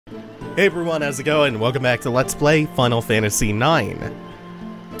Hey everyone, how's it going? Welcome back to Let's Play Final Fantasy IX.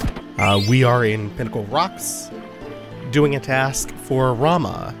 We are in Pinnacle Rocks, doing a task for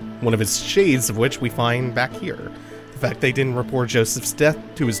Rama, one of his shades of which we find back here. The fact they didn't report Joseph's death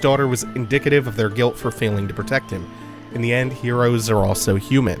to his daughter was indicative of their guilt for failing to protect him. In the end, heroes are also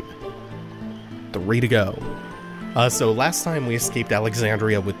human. 3 to go. So last time we escaped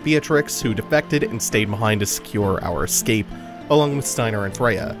Alexandria with Beatrix, who defected and stayed behind to secure our escape, along with Steiner and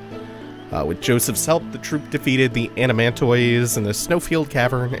Freya. With Joseph's help, the troop defeated the Animantoids in the Snowfield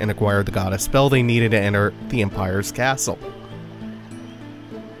Cavern and acquired the goddess spell they needed to enter the Empire's castle.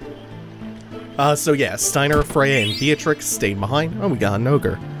 So yeah, Steiner, Freya, and Beatrix stayed behind. Oh, we got an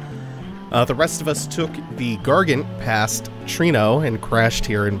ogre. The rest of us took the Gargant past Trino and crashed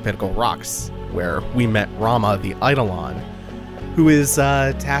here in Pinnacle Rocks, where we met Rama the Eidolon, who is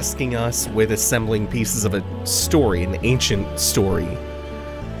tasking us with assembling pieces of a story, an ancient story.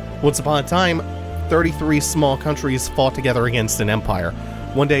 Once upon a time, 33 small countries fought together against an empire.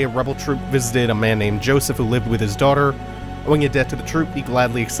 One day, a rebel troop visited a man named Joseph who lived with his daughter. Owing a debt to the troop, he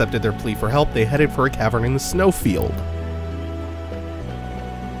gladly accepted their plea for help. They headed for a cavern in the snowfield.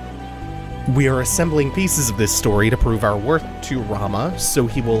 We are assembling pieces of this story to prove our worth to Rama, so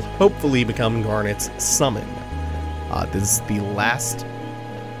he will hopefully become Garnet's summon. This is the last...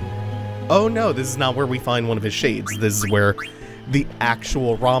 Oh no, this is not where we find one of his shades. This is where the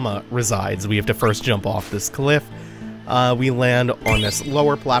actual Rama resides. We have to first jump off this cliff. We land on this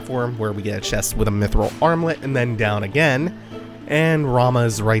lower platform where we get a chest with a mithril armlet, and then down again, and Rama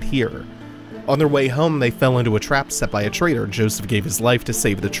is right here. On their way home, they fell into a trap set by a traitor. Joseph gave his life to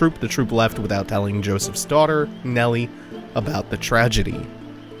save the troop. The troop left without telling Joseph's daughter, Nellie, about the tragedy.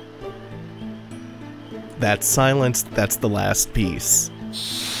 That silence, that's the last piece.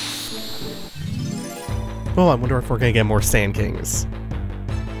 Oh, I wonder if we're gonna get more Sand Kings.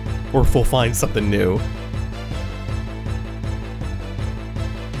 Or if we'll find something new.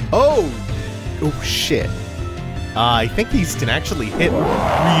 Oh! Oh, shit. I think these can actually hit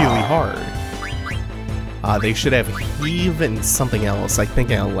really hard. They should have heave and something else. I think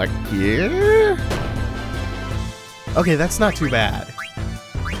gear? Okay, that's not too bad.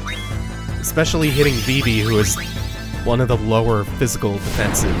 Especially hitting Vivi, who is one of the lower physical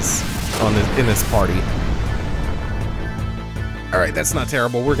defenses in this party. Alright, that's not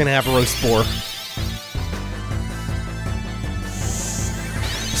terrible. We're gonna have a roast boar.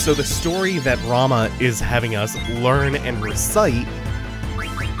 So the story that Rama is having us learn and recite,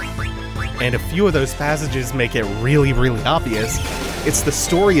 and a few of those passages make it really, really obvious, it's the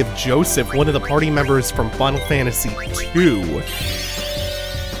story of Joseph, one of the party members from Final Fantasy II.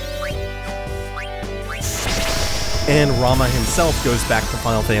 And Rama himself goes back to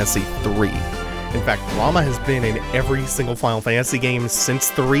Final Fantasy III. In fact, Rama has been in every single Final Fantasy game since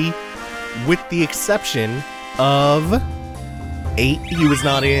 3, with the exception of 8 he was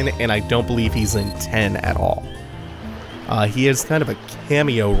not in, and I don't believe he's in 10 at all. He has kind of a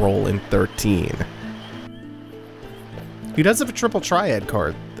cameo role in 13. He does have a triple triad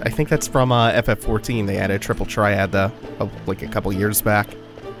card. I think that's from FF14. They had a triple triad like a couple years back.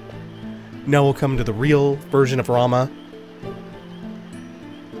 Now we'll come to the real version of Rama.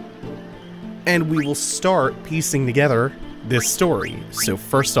 And we will start piecing together this story. So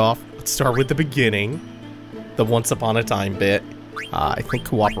first off, let's start with the beginning. The Once Upon a Time bit. I think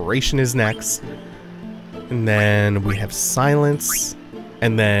Cooperation is next. And then we have Silence.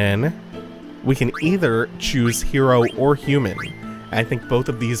 And then we can either choose Hero or Human. I think both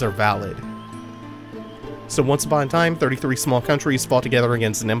of these are valid. So once upon a time, 33 small countries fought together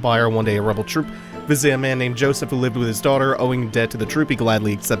against an empire. One day a rebel troop visited a man named Joseph who lived with his daughter. Owing a debt to the troop, he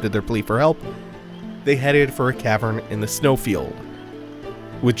gladly accepted their plea for help. They headed for a cavern in the snowfield.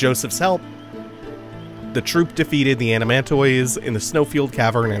 With Joseph's help, the troop defeated the Animantoids in the Snowfield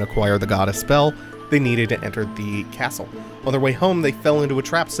Cavern and acquired the goddess spell they needed to enter the castle. On their way home, they fell into a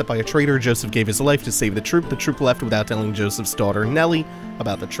trap set by a traitor. Joseph gave his life to save the troop. The troop left without telling Joseph's daughter, Nellie,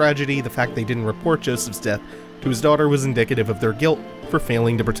 about the tragedy. The fact they didn't report Joseph's death to his daughter was indicative of their guilt for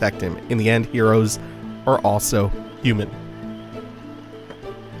failing to protect him. In the end, heroes are also human.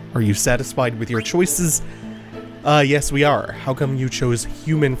 Are you satisfied with your choices? Yes, we are. How come you chose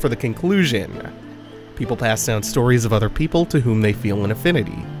human for the conclusion? People pass down stories of other people to whom they feel an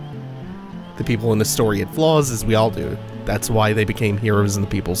affinity. The people in the story had flaws, as we all do. That's why they became heroes in the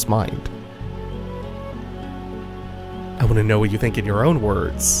people's mind. I want to know what you think in your own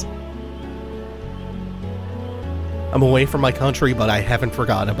words. I'm away from my country, but I haven't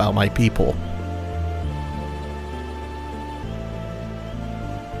forgotten about my people.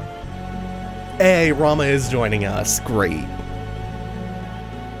 Hey, Rama is joining us. Great.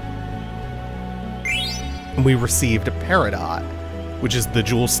 and we received a Peridot, which is the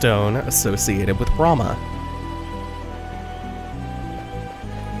jewel stone associated with Rama.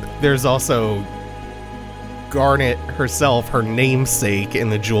 There's also Garnet herself, her namesake, in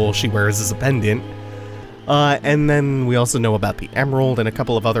the jewel she wears as a pendant. And then we also know about the emerald and a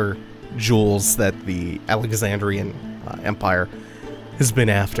couple of other jewels that the Alexandrian Empire has been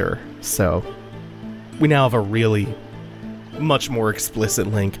after. So we now have a really much more explicit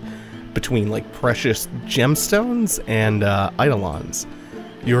link between like precious gemstones and eidolons.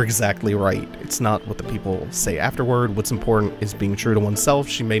 You're exactly right. It's not what the people say afterward. What's important is being true to oneself.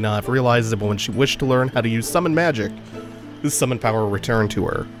 She may not have realized it, but when she wished to learn how to use summon magic, the summon power returned to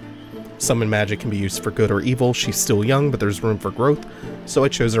her. Summon magic can be used for good or evil. She's still young, but there's room for growth, so I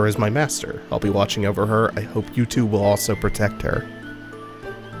chose her as my master. I'll be watching over her. I hope you two will also protect her.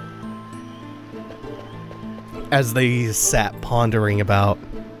 As they sat pondering about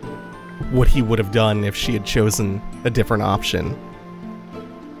what he would have done if she had chosen a different option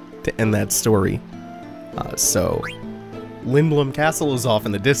to end that story. So Lindblom Castle is off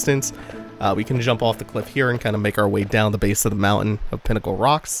in the distance. We can jump off the cliff here and kind of make our way down the base of the mountain of Pinnacle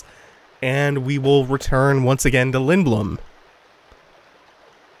Rocks, and we will return once again to Lindblom.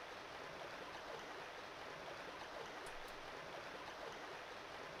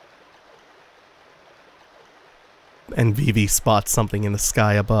 And Vivi spots something in the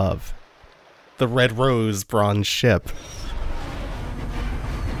sky above. The Red Rose bronze ship.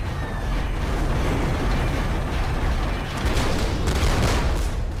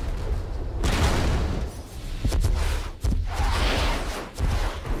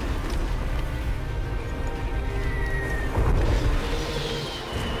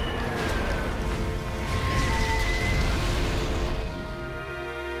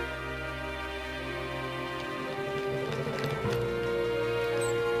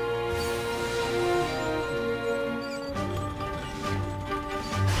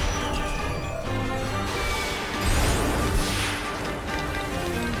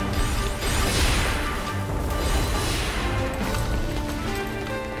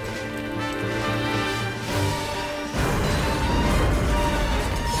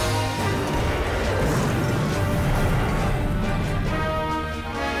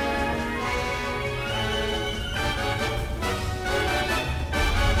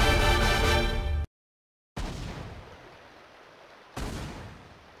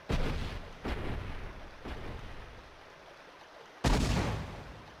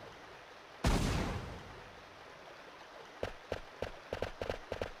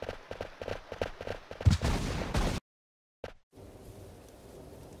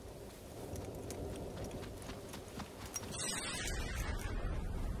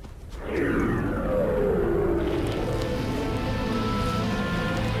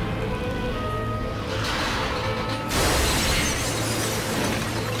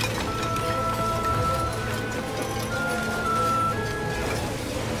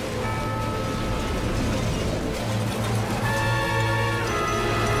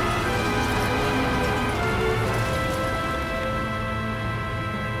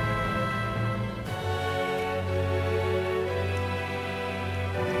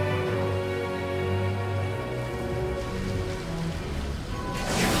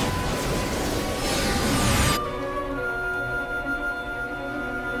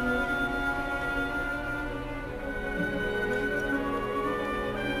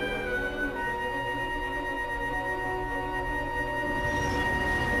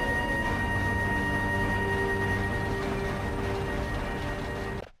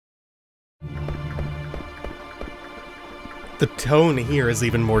 The tone here is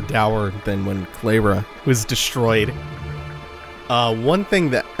even more dour than when Clara was destroyed. One thing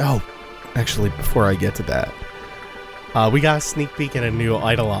that... Oh, actually, before I get to that, we got a sneak peek at a new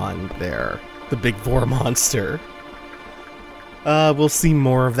Eidolon there. The big Vor monster. We'll see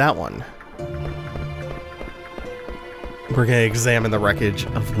more of that one. We're gonna examine the wreckage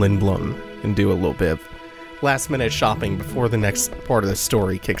of Lindblom and do a little bit of last-minute shopping before the next part of the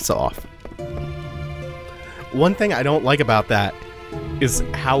story kicks off. One thing I don't like about that is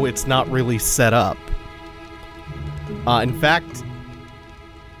how it's not really set up. In fact,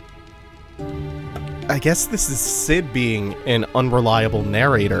 I guess this is Sid being an unreliable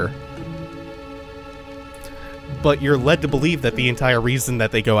narrator. But you're led to believe that the entire reason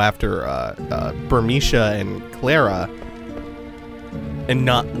that they go after Burmisha and Clara and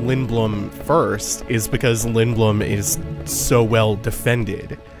not Lindblom first is because Lindblom is so well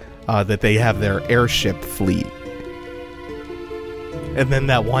defended. That they have their airship fleet. And then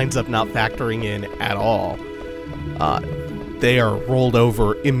that winds up not factoring in at all. They are rolled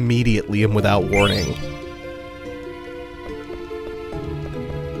over immediately and without warning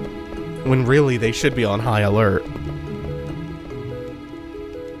when really they should be on high alert.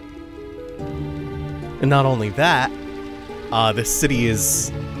 And not only that, the city is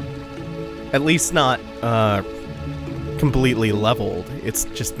at least not completely leveled. It's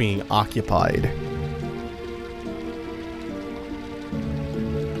just being occupied.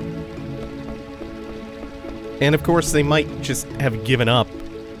 And of course, they might just have given up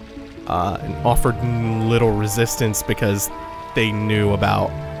and offered little resistance because they knew about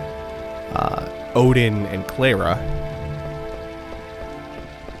Odin and Clara.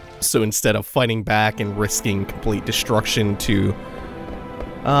 So instead of fighting back and risking complete destruction to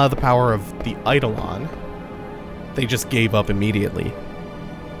the power of the Eidolon, they just gave up immediately.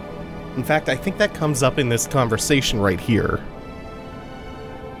 In fact, I think that comes up in this conversation right here.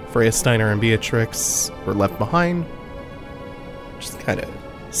 Freya, Steiner, and Beatrix were left behind. Just kind of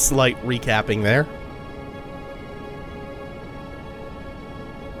slight recapping there.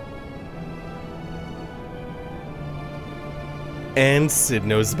 And Sid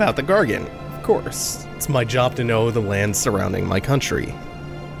knows about the Gargan, of course. It's my job to know the lands surrounding my country.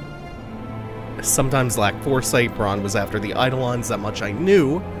 I sometimes lack foresight. Braun was after the Eidolons, that much I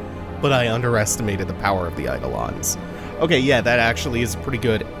knew, but I underestimated the power of the Eidolons. Okay, yeah, that actually is a pretty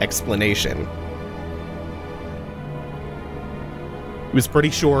good explanation. He was pretty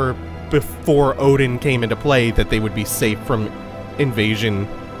sure before Odin came into play that they would be safe from invasion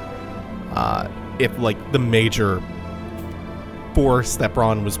if, like, the major force that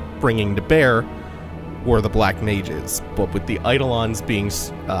Braun was bringing to bear were the Black Mages. But with the Eidolons being,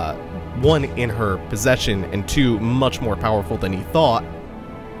 one, in her possession, and two, much more powerful than he thought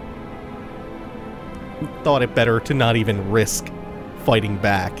it better to not even risk fighting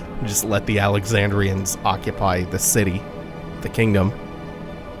back, just let the Alexandrians occupy the city, the kingdom.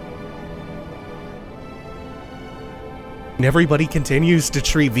 And everybody continues to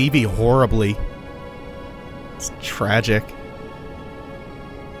treat Vivi horribly. It's tragic.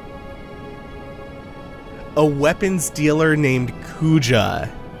 A weapons dealer named Kuja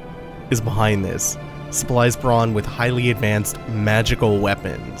is behind this. Supplies Braun with highly advanced magical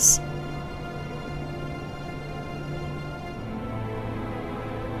weapons.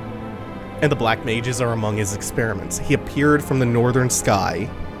 And the Black Mages are among his experiments. He appeared from the northern sky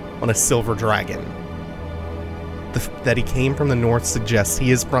on a silver dragon. That he came from the north suggests he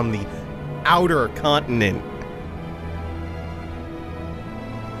is from the outer continent.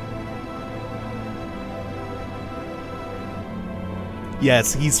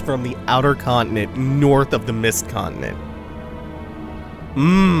 Yes, he's from the outer continent, north of the Mist Continent.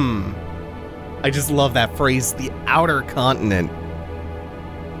 I just love that phrase, the outer continent.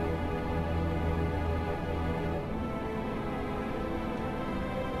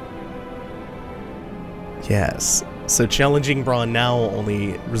 Yes, so challenging Braun now will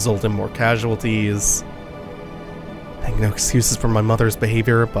only result in more casualties. I have no excuses for my mother's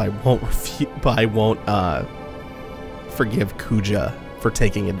behavior, but I won't forgive Kuja for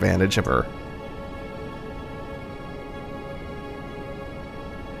taking advantage of her.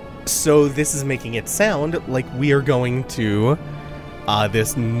 So this is making it sound like we are going to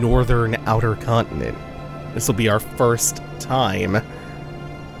this northern outer continent. This will be our first time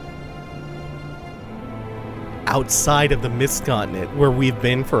outside of the Mist Continent, where we've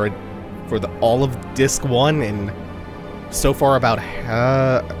been for all of Disc 1, and so far about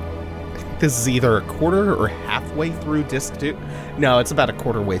this is either a quarter or halfway through Disc 2. No, it's about a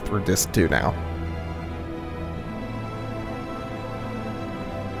quarter way through Disc 2 now.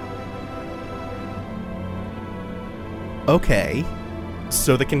 Okay,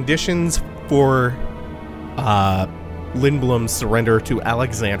 so the conditions for Lindblom's surrender to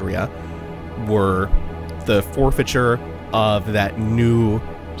Alexandria were the forfeiture of that new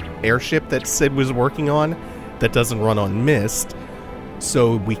airship that Sid was working on that doesn't run on Mist,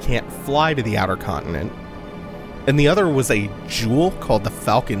 so we can't fly to the outer continent. And the other was a jewel called the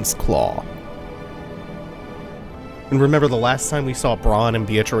Falcon's Claw. And remember the last time we saw Braun and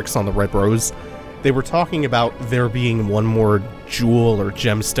Beatrix on the Red Rose, they were talking about there being one more jewel or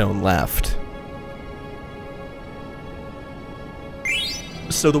gemstone left.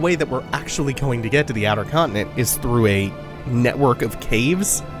 So the way that we're actually going to get to the outer continent is through a network of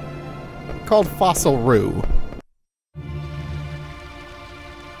caves called Fossil Rue.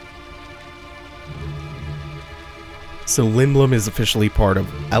 So Lindblom is officially part of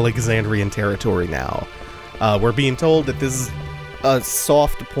Alexandrian territory now. We're being told that this is a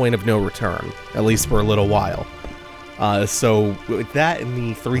soft point of no return, at least for a little while. So with that and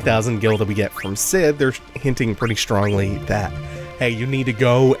the 3,000 gil that we get from Sid, they're hinting pretty strongly that, hey, you need to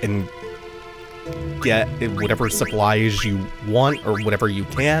go and get whatever supplies you want or whatever you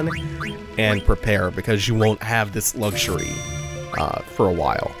can, and prepare, because you won't have this luxury for a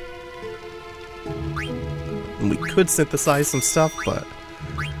while. And we could synthesize some stuff, but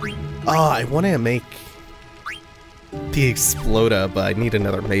I want to make the Exploda, but I need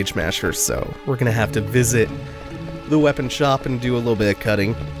another Mage Masher, so we're gonna have to visit the weapon shop and do a little bit of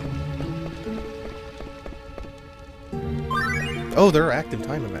cutting. Oh, there are active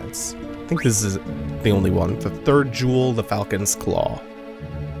time events. I think this is the only one. The third jewel, the Falcon's Claw.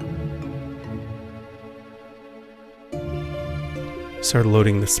 Start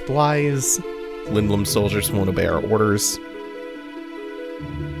loading the supplies. Lindblum soldiers won't obey our orders.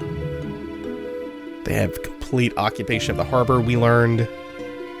 They have complete occupation of the harbor, we learned.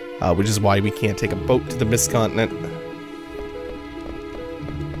 Which is why we can't take a boat to the Mist Continent.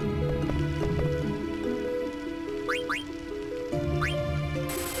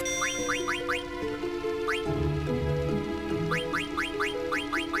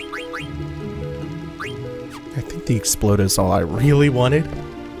 I think the Exploda is all I really wanted.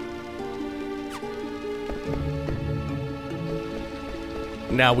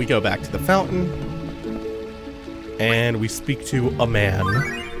 Now we go back to the fountain, and we speak to a man,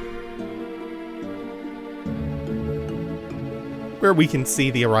 where we can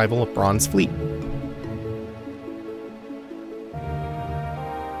see the arrival of Bronze Fleet.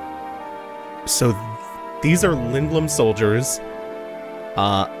 So these are Lindblum soldiers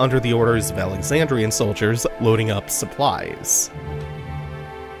under the orders of Alexandrian soldiers loading up supplies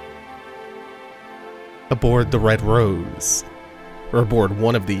aboard the Red Rose, or aboard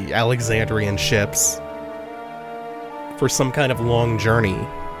one of the Alexandrian ships for some kind of long journey.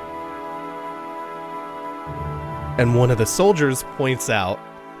 And one of the soldiers points out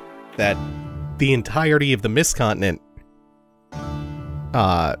that the entirety of the Mist Continent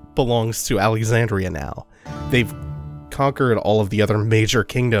belongs to Alexandria now. They've conquered all of the other major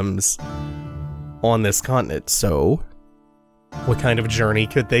kingdoms on this continent, so what kind of journey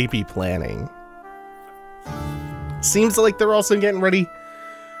could they be planning? Seems like they're also getting ready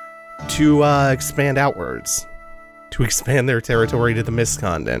to expand outwards, to expand their territory to the Mist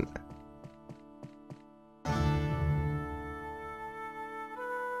Continent.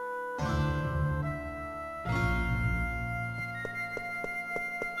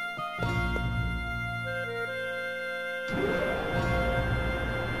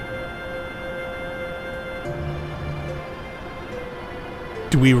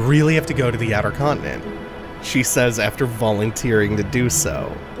 Do we really have to go to the Outer Continent? She says after volunteering to do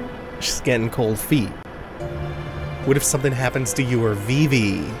so. She's getting cold feet. What if something happens to you or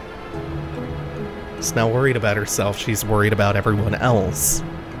Vivi? She's not worried about herself, she's worried about everyone else.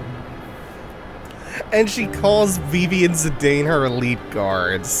 And she calls Vivi and Zidane her elite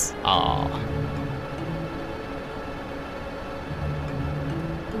guards. Aww.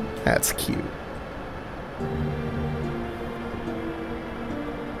 That's cute.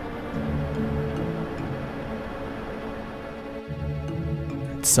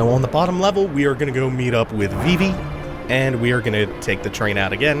 So on the bottom level, we are going to go meet up with Vivi, and we are going to take the train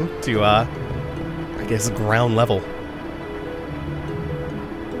out again to, I guess, ground level.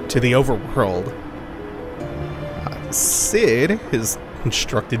 To the overworld. Sid has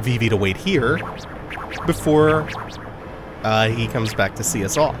instructed Vivi to wait here before he comes back to see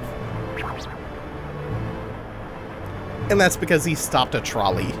us off. And that's because he stopped a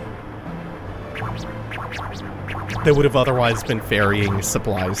trolley that would have otherwise been ferrying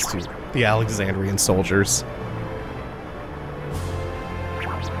supplies to the Alexandrian soldiers.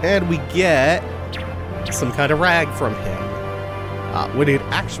 And we get some kind of rag from him. What it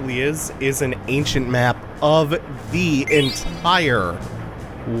actually is an ancient map of the entire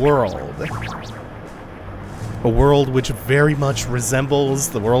world. A world which very much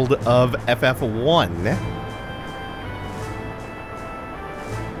resembles the world of FF1.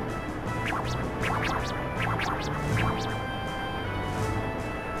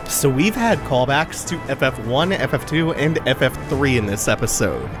 So we've had callbacks to FF1, FF2, and FF3 in this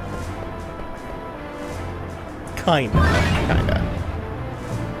episode. Kinda.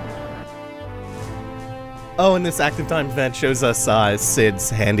 Oh, and this active time event shows us Sid's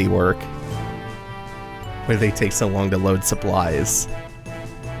handiwork, where they take so long to load supplies.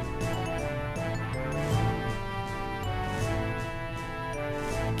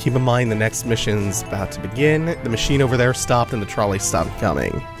 Keep in mind the next mission's about to begin. The machine over there stopped and the trolley stopped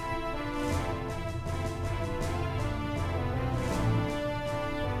coming.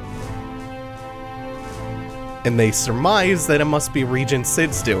 And they surmise that it must be Regent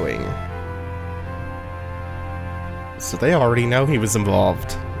Sid's doing. So they already know he was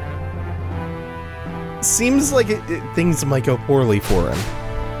involved. Seems like things might go poorly for him.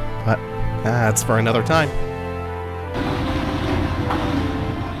 But That's for another time.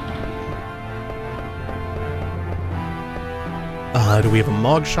 Do we have a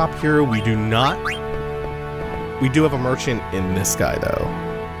mog shop here? We do not. We do have a merchant in this guy, though.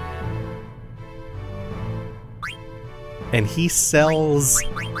 And he sells...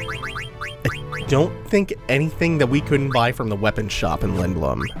 I don't think anything that we couldn't buy from the weapon shop in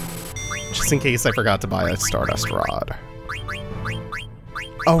Lindblom. Just in case I forgot to buy a Stardust Rod.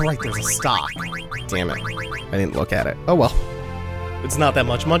 Oh, right, there's a stock. Damn it. I didn't look at it. Oh, well. It's not that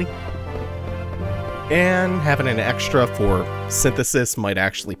much money. And having an extra for synthesis might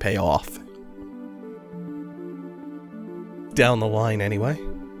actually pay off. Down the line, anyway.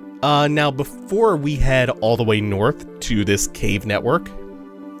 Now, before we head all the way north to this cave network,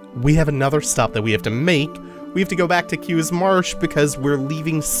 we have another stop that we have to make. We have to go back to Q's Marsh because we're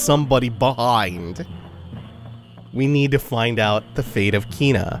leaving somebody behind. We need to find out the fate of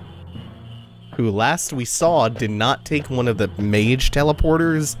Kina, who last we saw did not take one of the mage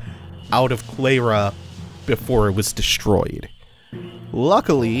teleporters out of Clara before it was destroyed.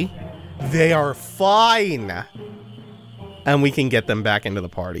 Luckily, they are fine! And we can get them back into the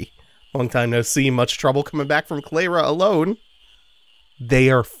party. Long time no see, much trouble coming back from Clara alone. They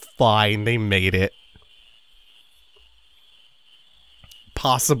are fine, they made it.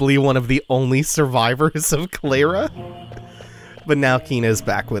 Possibly one of the only survivors of Clara. But now Kina is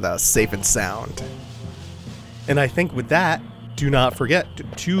back with us, safe and sound. And I think with that, do not forget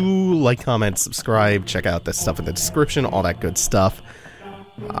to like, comment, subscribe, check out the stuff in the description, all that good stuff.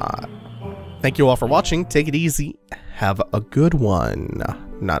 Thank you all for watching, take it easy, have a good one.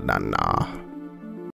 Nah.